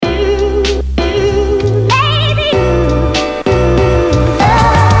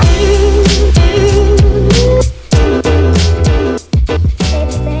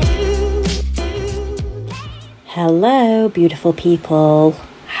Hello, beautiful people.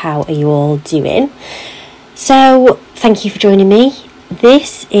 How are you all doing? So, thank you for joining me.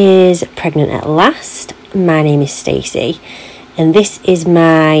 This is Pregnant at Last. My name is Stacey, and this is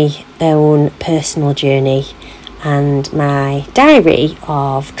my own personal journey and my diary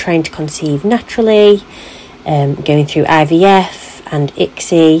of trying to conceive naturally, going through IVF and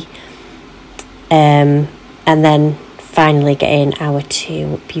ICSI, and then finally getting our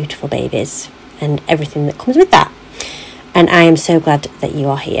two beautiful babies and everything that comes with that. And I am so glad that you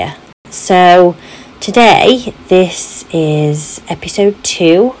are here. So today, this is episode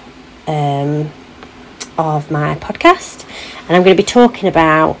 2 of my podcast, and I'm going to be talking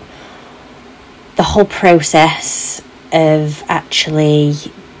about the whole process of actually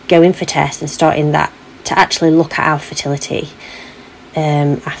going for tests and starting that to actually look at our fertility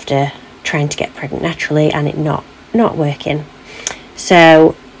after trying to get pregnant naturally and it not working.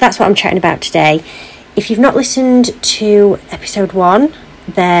 So that's what I'm chatting about today. If you've not listened to episode 1,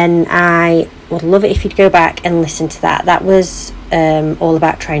 then I would love it if you'd go back and listen to that. That was all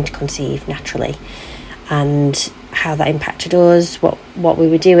about trying to conceive naturally and how that impacted us, what we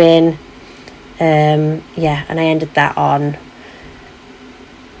were doing. And I ended that on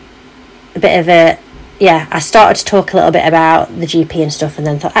a bit of I started to talk a little bit about the GP and stuff, and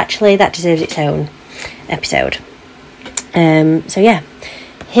then thought actually that deserves its own episode.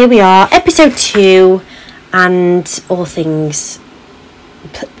 Here we are, episode 2, and all things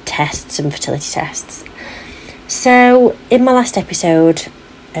tests and fertility tests. So in my last episode,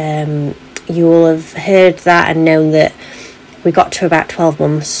 you will have heard that and known that we got to about 12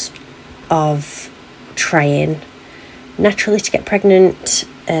 months of trying naturally to get pregnant,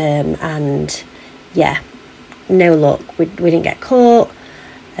 and no luck. We didn't get caught.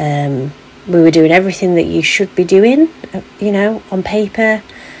 We were doing everything that you should be doing, on paper,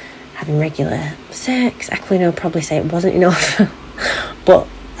 having regular sex. Aquilina will probably say it wasn't enough, but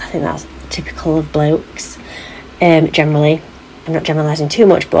I think that's typical of blokes, generally. I'm not generalising too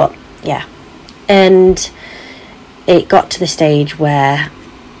much, but yeah. And it got to the stage where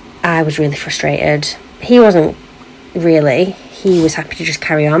I was really frustrated. He wasn't really. He was happy to just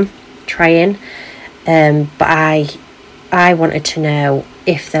carry on trying, but I wanted to know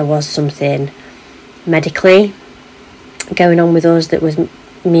if there was something medically going on with us that was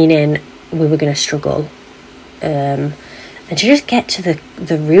meaning we were going to struggle, and to just get to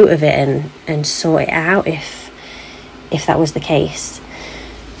the root of it and sort it out if that was the case.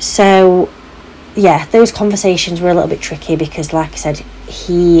 So those conversations were a little bit tricky because, like I said,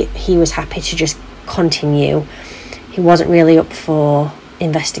 he was happy to just continue. He wasn't really up for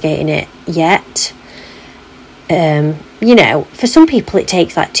investigating it yet. For some people it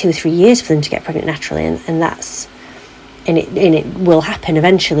takes like 2 or 3 years for them to get pregnant naturally, and it will happen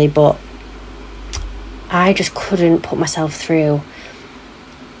eventually, but I just couldn't put myself through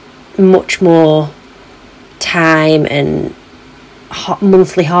much more time and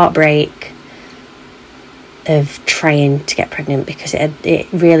monthly heartbreak of trying to get pregnant, because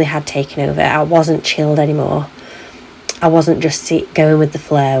it really had taken over. I wasn't chilled anymore. I wasn't just going with the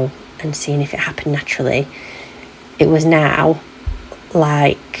flow and seeing if it happened naturally. It was now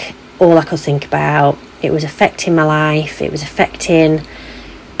like all I could think about. It was affecting my life. It was affecting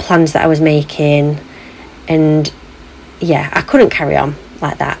plans that I was making. And I couldn't carry on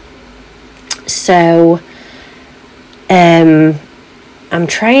like that. So I'm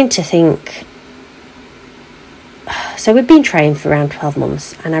trying to think. So we've been trying for around 12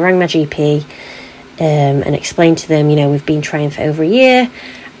 months, and I rang my GP and explained to them, we've been trying for over a year,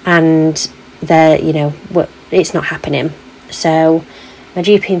 and it's not happening. So my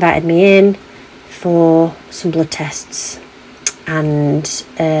GP invited me in for some blood tests and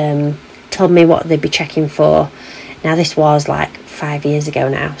told me what they'd be checking for. Now this was like 5 years ago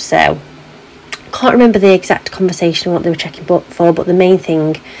now, so I can't remember the exact conversation and what they were checking for, but the main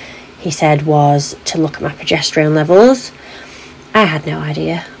thing he said was to look at my progesterone levels. I had no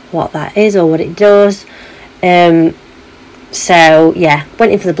idea what that is or what it does. Went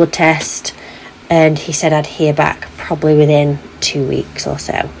in for the blood test, and he said I'd hear back probably within 2 weeks or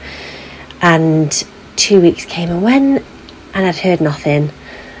so. And 2 weeks came and went, and I'd heard nothing.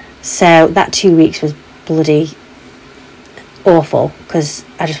 So that 2 weeks was bloody awful, because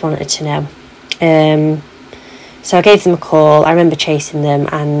I just wanted to know. So I gave them a call. I remember chasing them,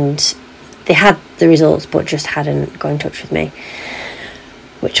 and they had the results but just hadn't got in touch with me,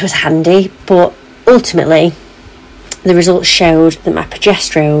 which was handy. But ultimately, the results showed that my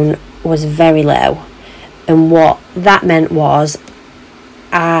progesterone was very low, and what that meant was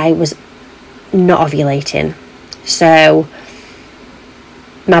I was not ovulating. So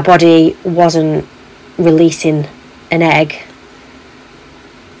my body wasn't releasing an egg.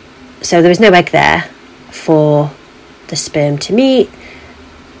 So there was no egg there for the sperm to meet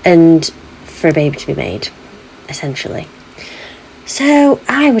and for a baby to be made, essentially. So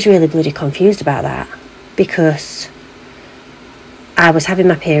I was really bloody confused about that, because I was having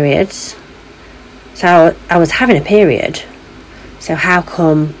my periods. So I was having a period. So how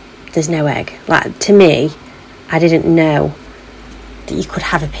come there's no egg? Like, to me, I didn't know that you could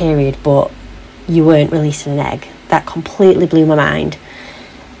have a period but you weren't releasing an egg. That completely blew my mind.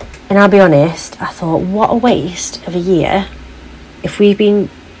 And I'll be honest, I thought, what a waste of a year if we've been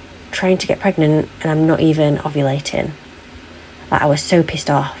trying to get pregnant and I'm not even ovulating. Like, I was so pissed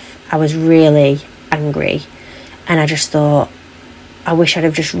off. I was really angry. And I just thought, I wish I'd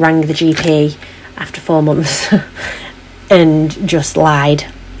have just rang the GP after 4 months and just lied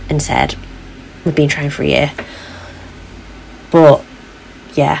and said, we've been trying for a year. But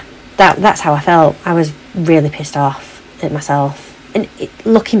yeah, that's how I felt. I was really pissed off at myself. And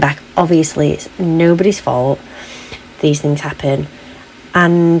looking back, obviously it's nobody's fault. These things happen.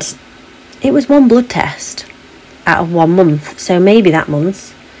 And it was one blood test out of 1 month. So maybe that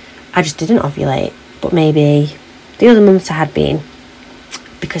month I just didn't ovulate. But maybe the other months I had been,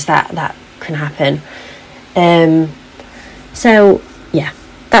 because that can happen. So yeah,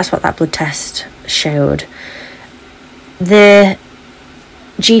 that's what that blood test showed. The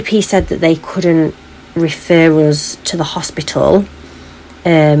GP said that they couldn't refer us to the hospital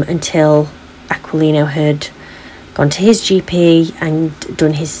until Aquilino had gone to his GP and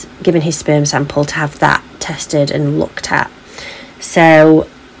given his sperm sample to have that tested and looked at. So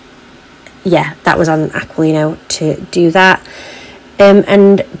yeah, that was on Aquilino to do that.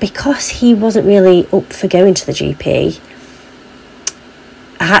 And because he wasn't really up for going to the GP,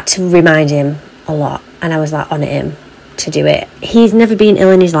 I had to remind him a lot, and I was like on him to do it. He's never been ill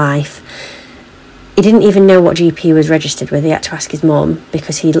in his life. He didn't even know what GP he was registered with. He had to ask his mum,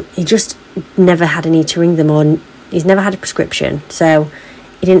 because he just never had a need to ring them, or he's never had a prescription, so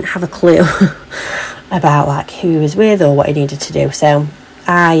he didn't have a clue about like who he was with or what he needed to do. So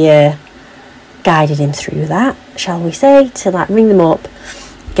I guided him through that, shall we say, to like ring them up,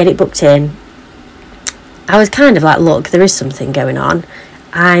 get it booked in. I was kind of like, look, there is something going on.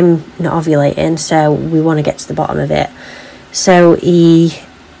 I'm not ovulating, so we want to get to the bottom of it. So he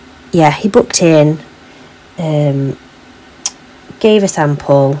booked in, gave a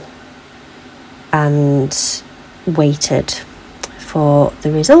sample, and waited for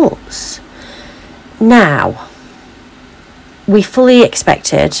the results. Now, we fully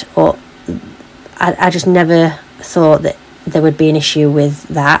expected, or I just never thought that there would be an issue with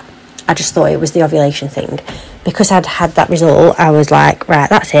that. I just thought it was the ovulation thing. Because I'd had that result, I was like, right,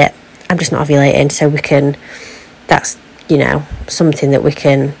 that's it. I'm just not ovulating, so that's, something that we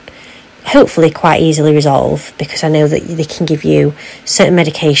can hopefully quite easily resolve, because I know that they can give you certain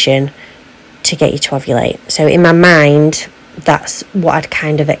medication to get you to ovulate. So in my mind, that's what I'd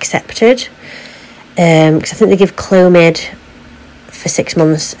kind of accepted. Because I think they give Clomid for 6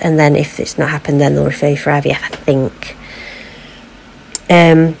 months, and then if it's not happened, then they'll refer you for IVF, I think.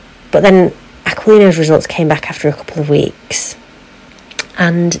 But then Aquilino's results came back after a couple of weeks,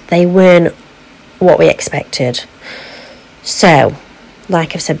 and they weren't what we expected. So,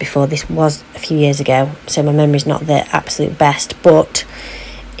 like I've said before, this was a few years ago, so my memory's not the absolute best, but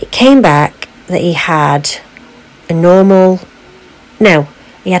it came back that he had he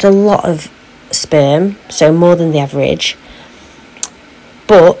had a lot of sperm, so more than the average,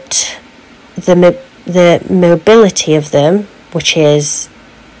 but the mobility of them, which is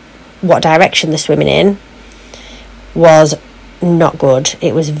what direction they're swimming in, was not good.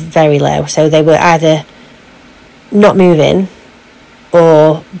 It was very low. So they were either not moving,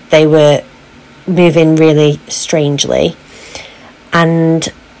 or they were moving really strangely. And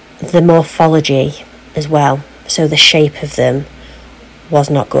the morphology as well, so the shape of them was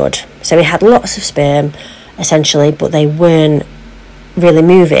not good. So he had lots of sperm, essentially, but they weren't really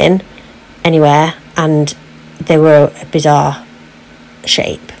moving anywhere, and they were a bizarre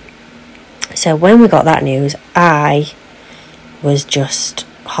shape. So when we got that news, I was just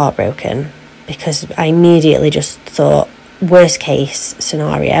heartbroken, because I immediately just thought, worst case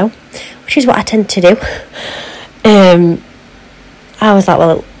scenario, which is what I tend to do. I was like,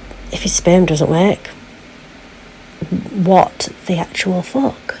 well, if his sperm doesn't work, what the actual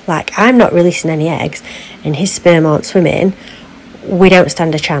fuck? Like, I'm not releasing any eggs, and his sperm aren't swimming. We don't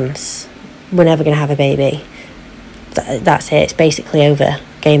stand a chance. We're never going to have a baby. That's it. It's basically over.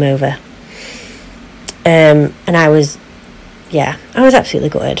 Game over. And I was absolutely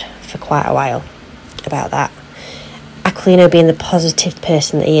gutted for quite a while about that. Aquilino, being the positive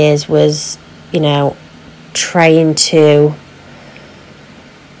person that he is, was, trying to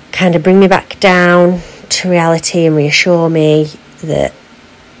kind of bring me back down to reality and reassure me that,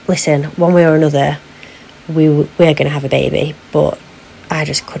 listen, one way or another, we're going to have a baby. But I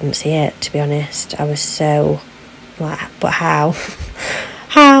just couldn't see it, to be honest. I was so like, but how?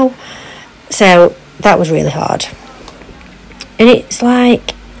 How? So that was really hard. And it's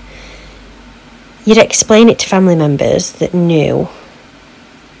like, you'd explain it to family members that knew,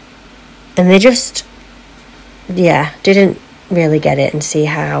 and they just, didn't really get it and see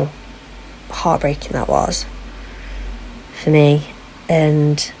how heartbreaking that was for me.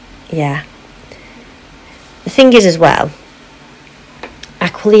 And the thing is as well,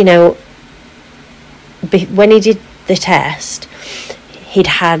 Aquilino, when he did the test, he'd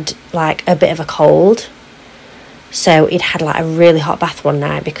had like a bit of a cold. So he'd had like a really hot bath one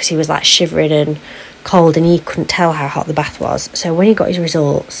night because he was like shivering and cold, and he couldn't tell how hot the bath was. So when he got his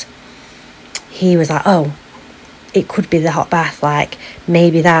results, he was like, oh, it could be the hot bath, like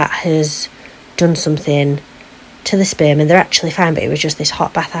maybe that has done something to the sperm and they're actually fine, but it was just this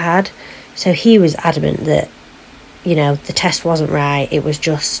hot bath I had. So he was adamant that, you know, the test wasn't right, it was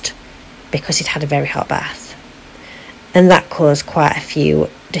just because he'd had a very hot bath. And that caused quite a few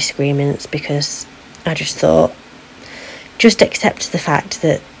disagreements, because I just thought, just accept the fact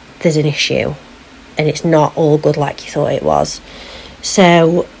that there's an issue and it's not all good like you thought it was.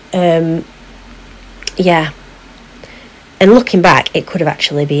 So and looking back, it could have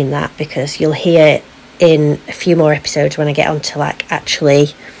actually been that, because you'll hear in a few more episodes when I get onto like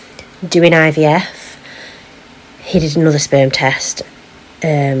actually doing IVF, he did another sperm test. He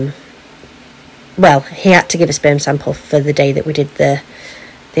had to give a sperm sample for the day that we did the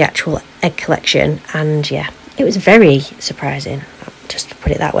actual egg collection, and it was very surprising, just to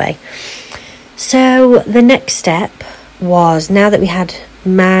put it that way. So the next step was, now that we had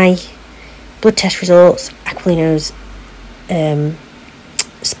my blood test results, Aquilino's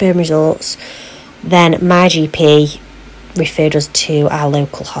sperm results, then my GP referred us to our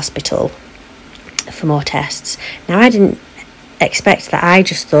local hospital for more tests. Now, I didn't expect that. I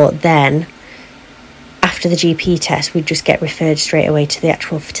just thought then, after the GP test, we'd just get referred straight away to the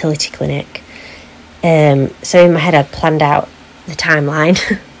actual fertility clinic. So in my head, I'd planned out the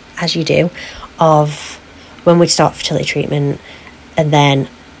timeline, as you do, of when we'd start fertility treatment, and then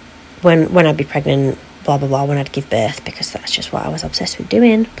when I'd be pregnant, blah, blah, blah, when I'd give birth, because that's just what I was obsessed with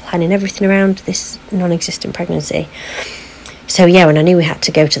doing, planning everything around this non-existent pregnancy. So when I knew we had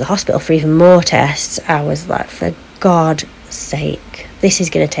to go to the hospital for even more tests, I was like, for God's sake, this is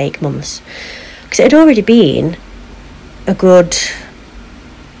going to take months. Because it had already been a good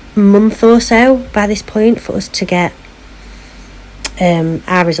month or so by this point for us to get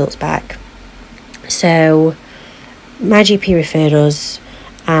our results back. So my GP referred us,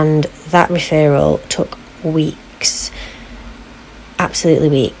 and that referral took weeks, absolutely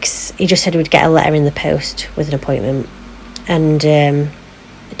weeks. He just said we'd get a letter in the post with an appointment, and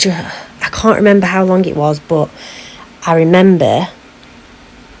I can't remember how long it was, but I remember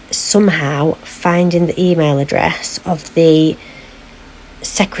somehow finding the email address of the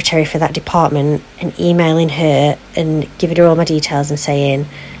secretary for that department and emailing her and giving her all my details and saying,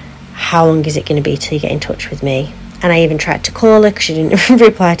 how long is it going to be till you get in touch with me? And I even tried to call her because she didn't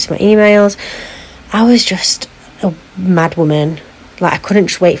reply to my emails. I was just a mad woman. Like, I couldn't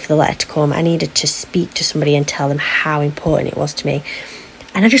just wait for the letter to come. I needed to speak to somebody and tell them how important it was to me.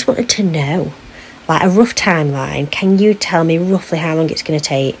 And I just wanted to know, like, a rough timeline. Can you tell me roughly how long it's going to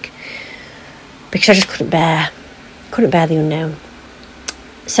take? Because I just couldn't bear the unknown.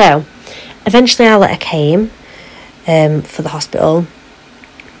 So eventually our letter came for the hospital,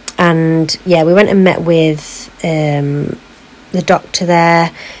 and we went and met with the doctor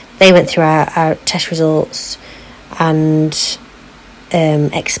there. They went through our test results and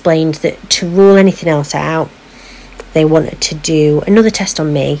explained that to rule anything else out, they wanted to do another test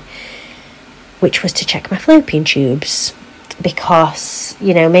on me, which was to check my fallopian tubes, because,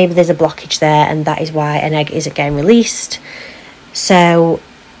 you know, maybe there's a blockage there and that is why an egg isn't getting released. So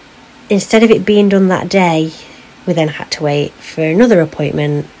instead of it being done that day, we then had to wait for another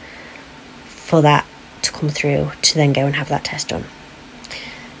appointment for that to come through, to then go and have that test done.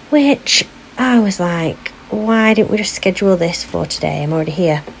 Which I was like, why didn't we just schedule this for today? I'm already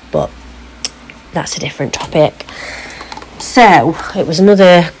here. But that's a different topic. So it was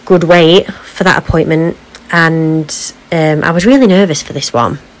another good wait for that appointment, and I was really nervous for this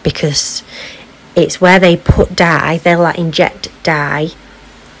one, because it's where they put dye. They'll like inject dye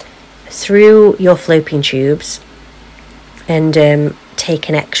through your fallopian tubes and take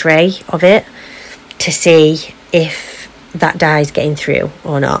an x-ray of it to see if that dye is getting through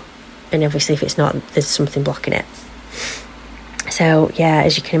or not. and obviously if it's not, there's something blocking it. So yeah,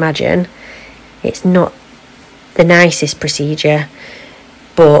 as you can imagine, it's not the nicest procedure,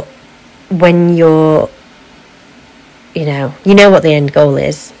 but when you're, you know what the end goal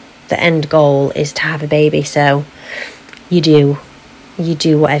is. The end goal is to have a baby, so you do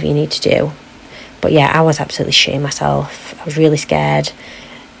whatever you need to do. But yeah, I was absolutely shitting myself. I was really scared.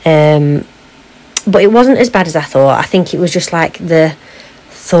 But it wasn't as bad as I thought. I think it was just like the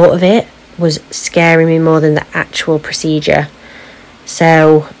thought of it was scaring me more than the actual procedure.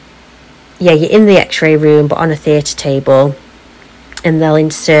 So yeah, you're in the x-ray room but on a theatre table, and they'll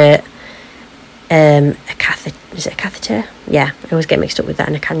insert a catheter. Is it a catheter? Yeah, I always get mixed up with that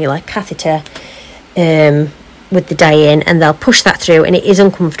and a cannula. Catheter with the dye in, and they'll push that through, and it is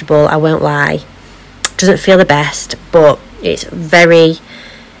uncomfortable, I won't lie. It doesn't feel the best, but it's very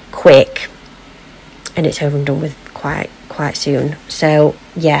quick, and it's over and done with quite soon. So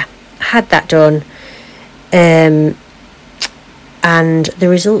yeah, I had that done, and the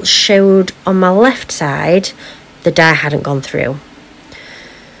results showed on my left side the dye hadn't gone through.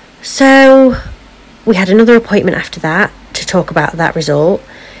 So we had another appointment after that to talk about that result,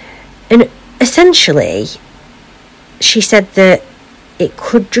 and essentially she said that it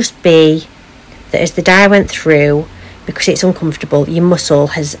could just be that as the dye went through, because it's uncomfortable, your muscle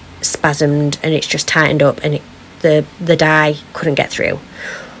has spasmed and it's just tightened up, and the dye couldn't get through.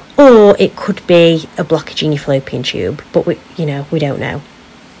 Or it could be a blockage in your fallopian tube, but we don't know.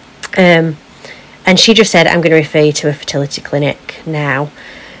 And she just said, I'm going to refer you to a fertility clinic now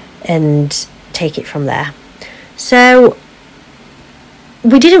and take it from there. So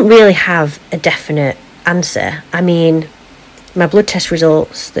we didn't really have a definite answer. I mean, my blood test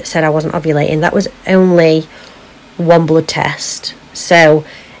results that said I wasn't ovulating, that was only one blood test. So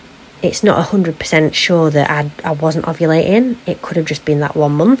it's not 100% sure that I wasn't ovulating. It could have just been that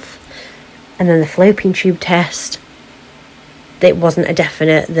 1 month. And then the fallopian tube test, it wasn't a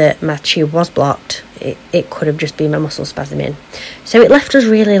definite that my tube was blocked. It could have just been my muscle spasming. So it left us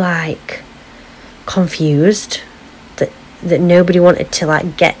really confused that nobody wanted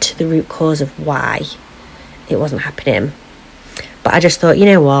to get to the root cause of why it wasn't happening. But I just thought, you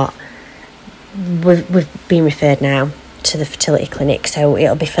know what, we've been referred now to the fertility clinic, so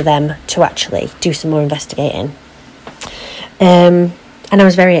it'll be for them to actually do some more investigating. And I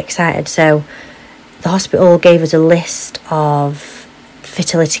was very excited. So the hospital gave us a list of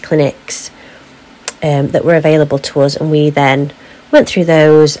fertility clinics that were available to us, and we then went through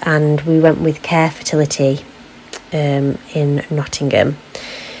those, and we went with Care Fertility in Nottingham,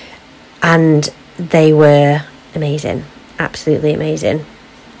 and they were amazing, absolutely amazing.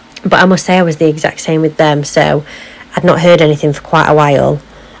 But I must say I was the exact same with them, so I'd not heard anything for quite a while,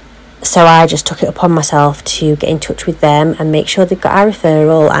 so I just took it upon myself to get in touch with them and make sure they've got our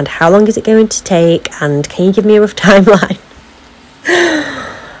referral, and how long is it going to take, and can you give me a rough timeline.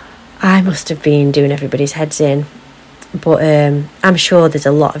 I must have been doing everybody's heads in, but I'm sure there's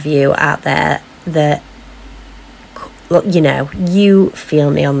a lot of you out there that, you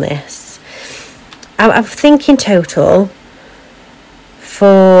feel me on this. I think in total,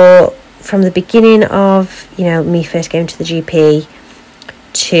 from the beginning of, me first going to the GP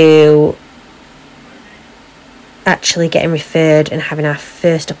to actually getting referred and having our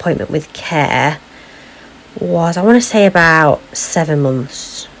first appointment with Care was, I want to say, about 7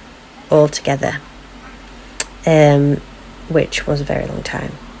 months altogether, which was a very long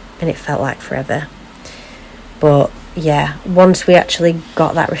time, and it felt like forever. But yeah, once we actually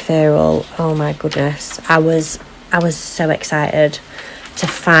got that referral, oh my goodness, I was so excited to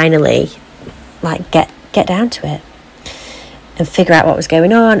finally get down to it and figure out what was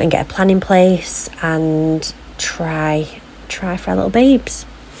going on and get a plan in place and try for our little babes.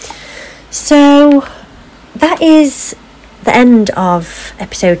 So that is the end of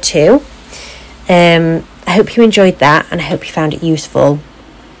episode 2. I hope you enjoyed that, and I hope you found it useful.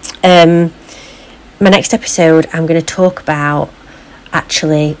 My next episode, I'm going to talk about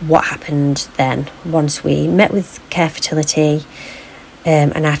actually what happened then once we met with Care Fertility,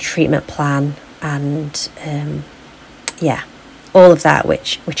 and our treatment plan, and all of that,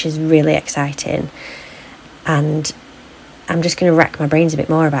 which is really exciting. And I'm just going to rack my brains a bit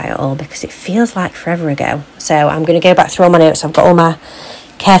more about it all, because it feels like forever ago. So I'm going to go back through all my notes. I've got all my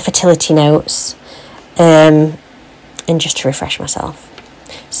Care Fertility notes, and just to refresh myself.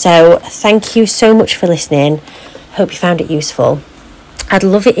 So thank you so much for listening. Hope you found it useful. I'd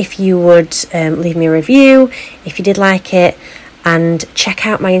love it if you would leave me a review if you did like it, and check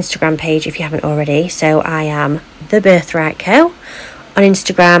out my Instagram page if you haven't already. So I am The Birthright Co on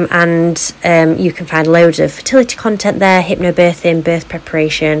Instagram, and you can find loads of fertility content there, hypnobirthing, birth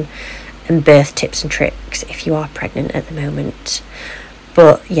preparation, and birth tips and tricks if you are pregnant at the moment.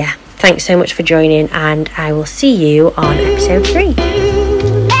 But yeah, thanks so much for joining, and I will see you on episode 3.